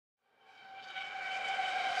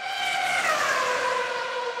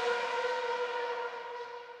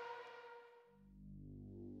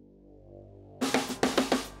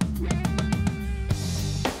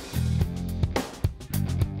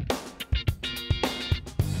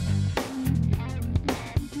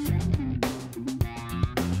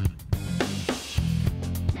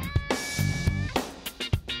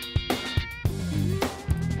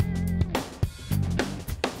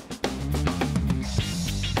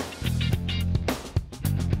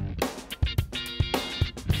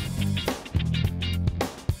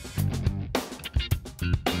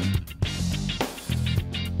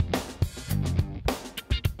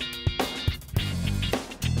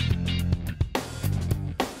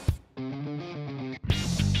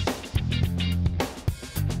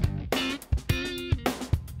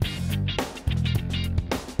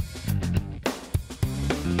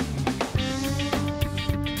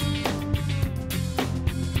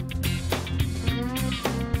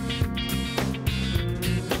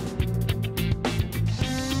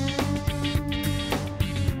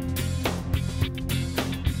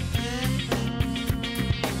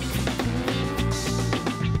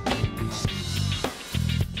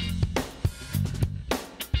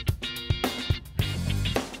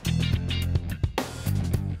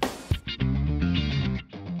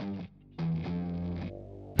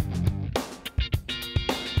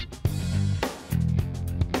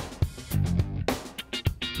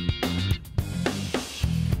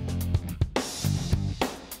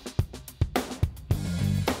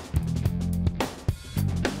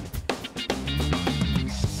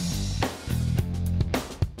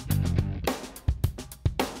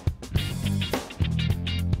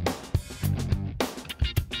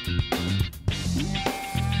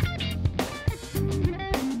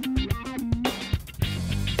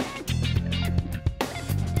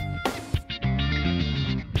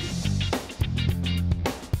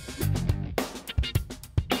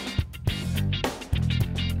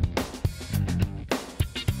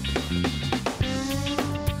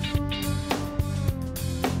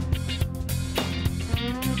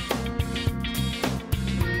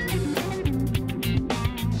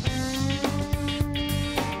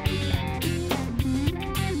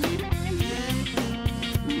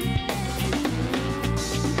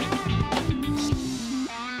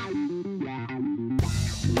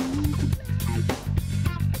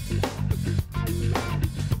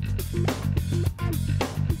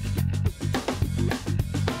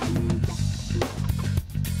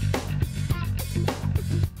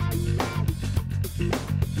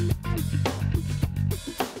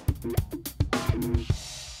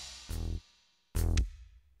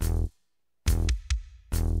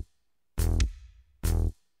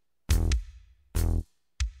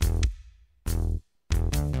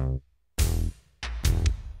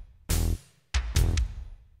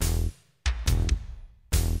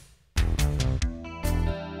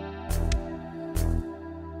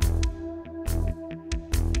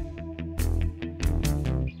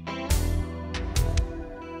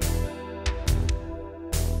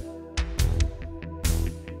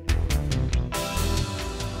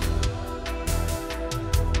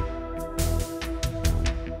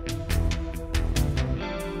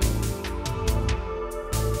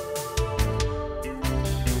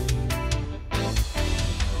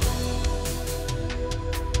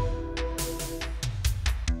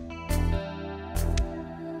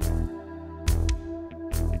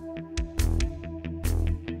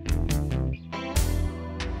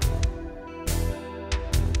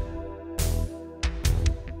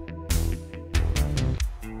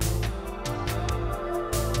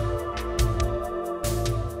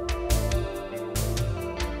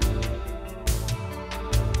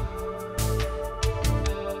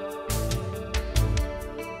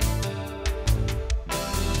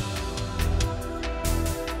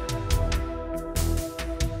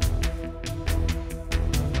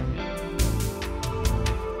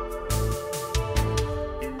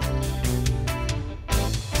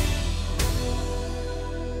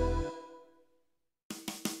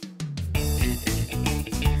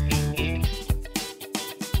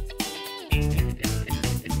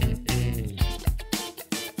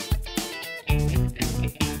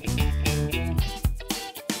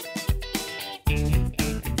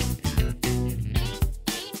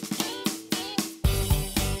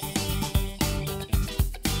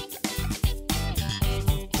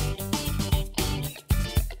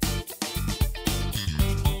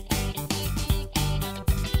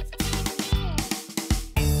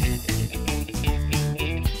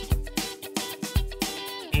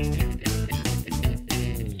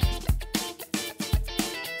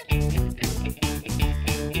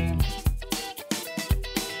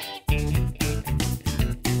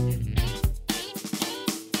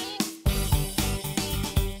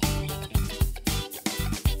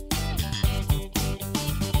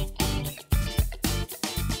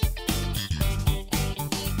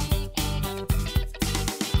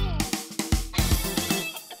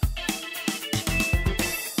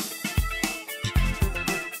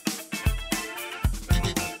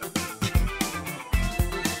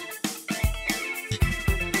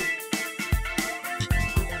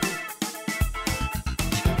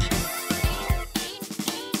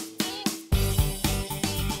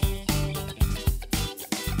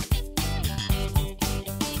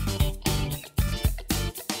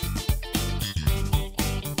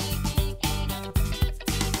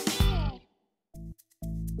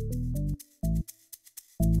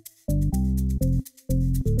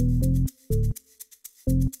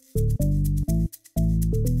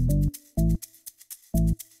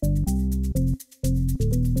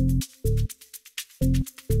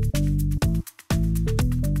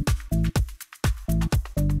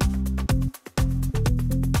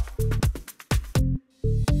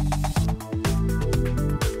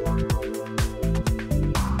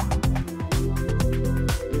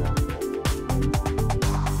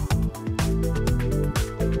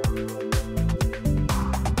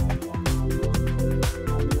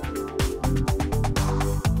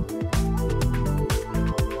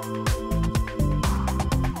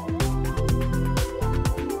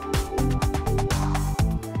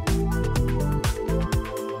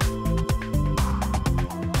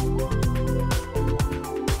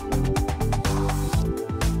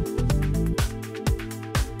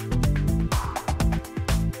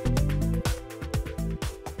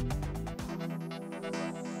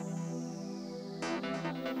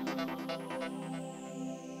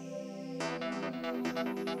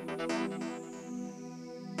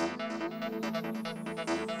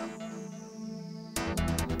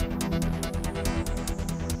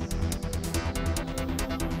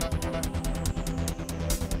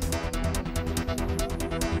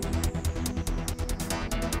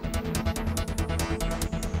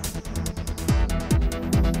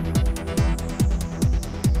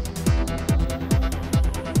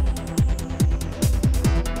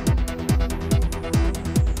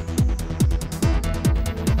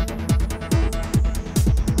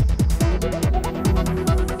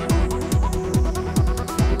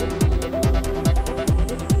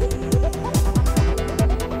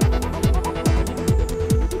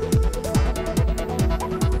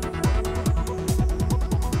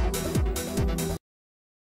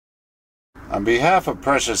On behalf of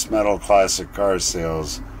Precious Metal Classic Car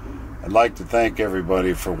Sales, I'd like to thank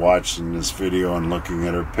everybody for watching this video and looking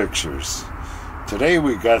at our pictures. Today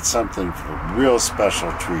we got something a real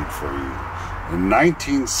special treat for you. In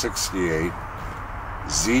 1968,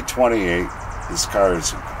 Z28, this car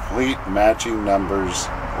is complete matching numbers,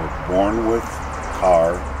 were born with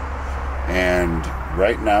car, and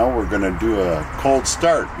right now we're going to do a cold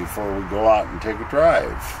start before we go out and take a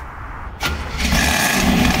drive.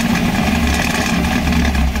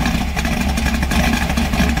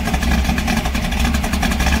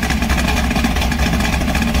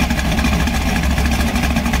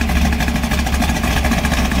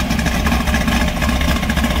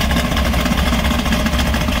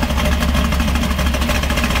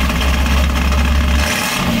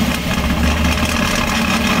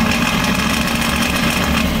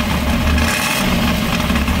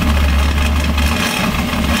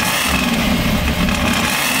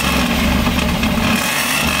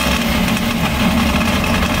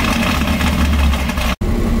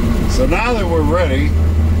 So now that we're ready,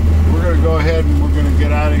 we're going to go ahead and we're going to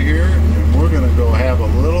get out of here and we're going to go have a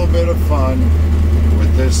little bit of fun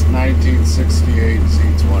with this 1968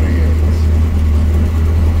 Z28.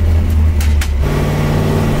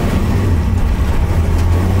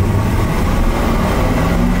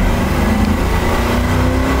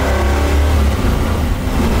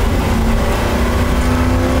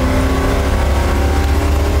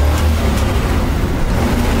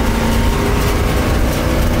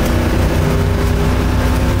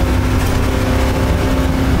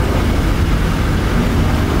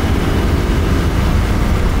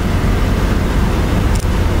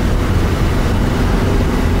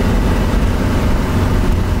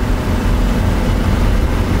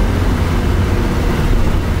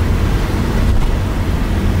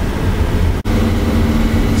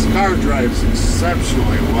 Drives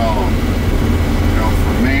exceptionally well, you know,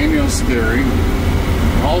 for manual steering.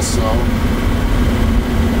 Also,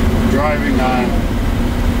 driving on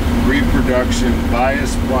reproduction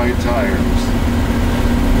bias ply tires.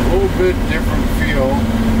 A little bit different feel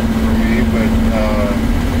for me, but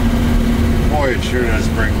boy, it sure does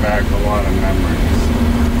bring back a lot of memories.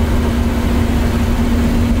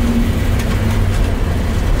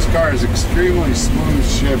 This car is extremely smooth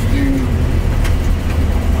shifting.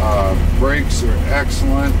 Brakes are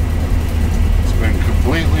excellent. It's been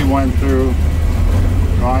completely gone through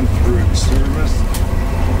its service.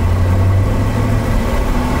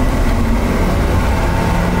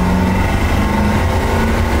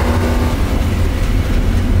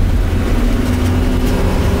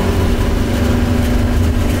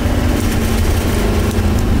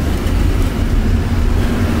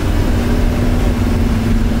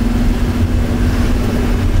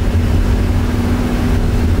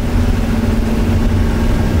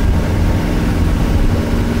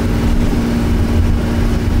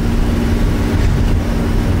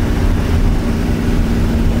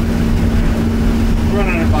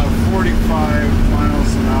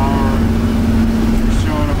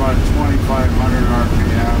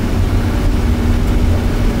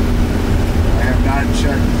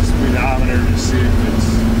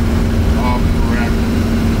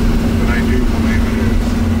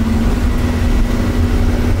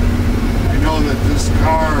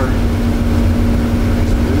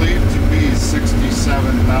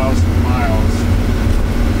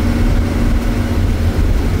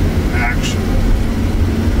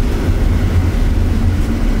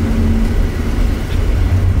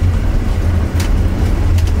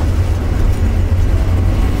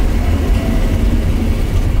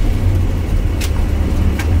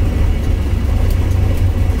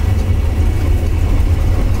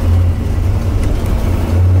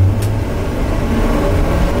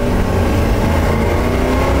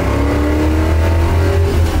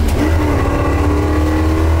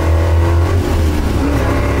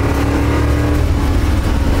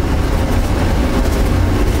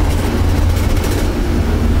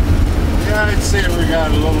 I'd say we got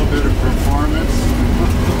a little bit of performance.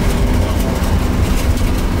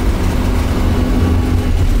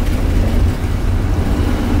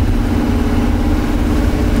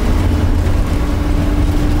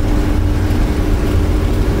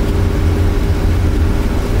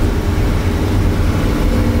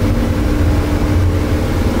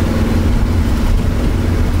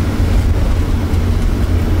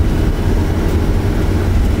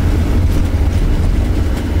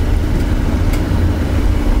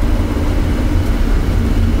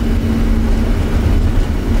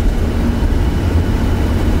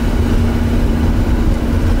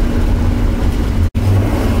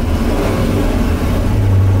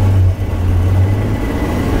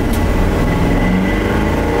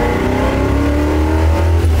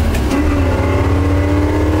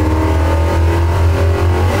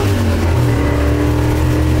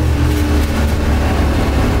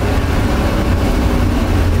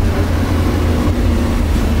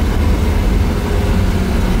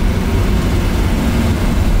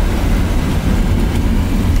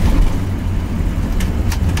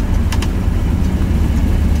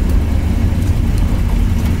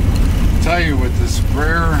 With this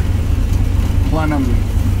rare Plenum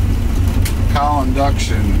Cowl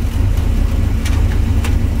Induction,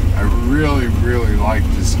 I really like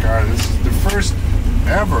this car. This is the first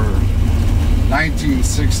ever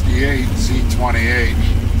 1968 Z28,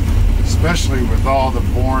 especially with all the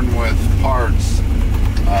born with parts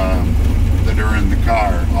that are in the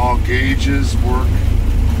car. All gauges work,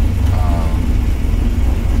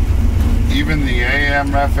 even the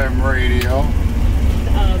AM/FM radio.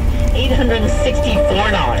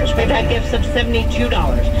 $864. We've had gifts of $72,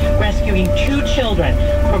 rescuing 2 children,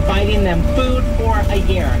 providing them food for a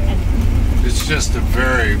year. It's just a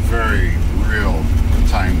very real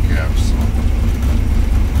time capsule.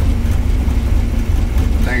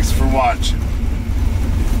 Thanks for watching.